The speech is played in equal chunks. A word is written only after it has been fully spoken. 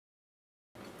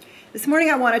This morning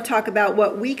I want to talk about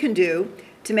what we can do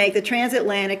to make the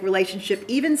transatlantic relationship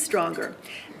even stronger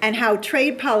and how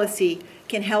trade policy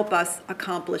can help us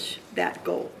accomplish that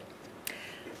goal.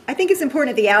 I think it's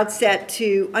important at the outset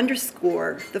to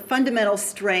underscore the fundamental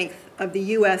strength of the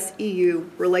U.S.-EU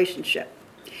relationship.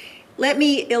 Let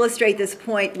me illustrate this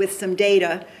point with some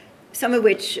data, some of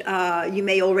which you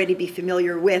may already be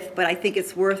familiar with, but I think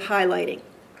it's worth highlighting.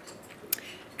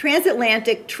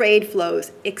 Transatlantic trade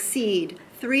flows exceed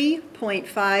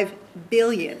 $3.5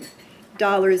 billion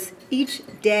each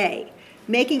day,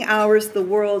 making ours the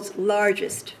world's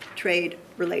largest trade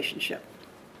relationship.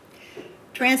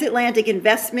 Transatlantic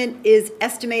investment is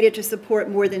estimated to support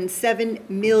more than 7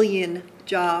 million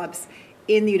jobs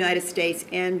in the United States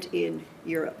and in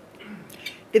Europe.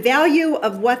 The value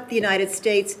of what the United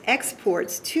States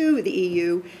exports to the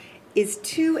EU is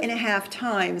 2.5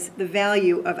 times the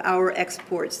value of our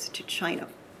exports to China.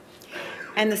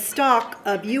 And the stock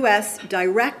of U.S.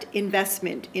 direct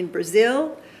investment in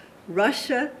Brazil,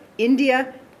 Russia,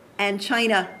 India, and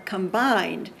China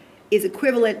combined is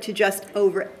equivalent to just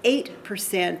over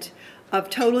 8% of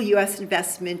total U.S.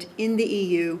 investment in the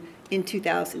EU in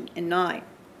 2009.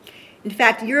 In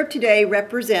fact, Europe today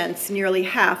represents nearly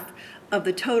half of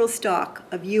the total stock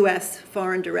of U.S.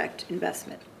 foreign direct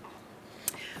investment.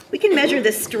 We can measure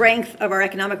the strength of our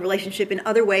economic relationship in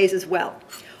other ways as well.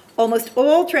 Almost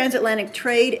all transatlantic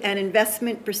trade and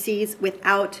investment proceeds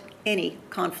without any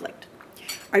conflict.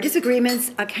 Our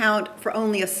disagreements account for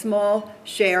only a small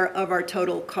share of our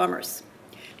total commerce,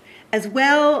 as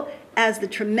well as the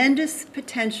tremendous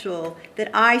potential that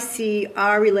I see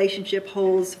our relationship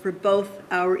holds for both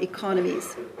our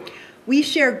economies. We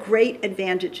share great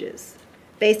advantages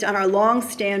based on our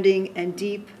long-standing and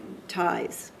deep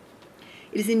ties.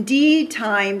 It is indeed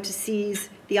time to seize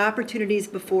the opportunities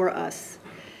before us,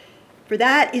 for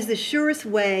that is the surest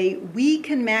way we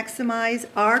can maximize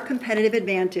our competitive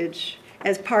advantage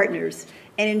as partners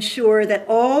and ensure that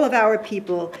all of our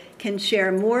people can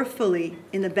share more fully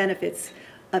in the benefits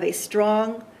of a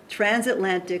strong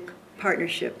transatlantic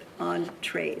partnership on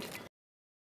trade.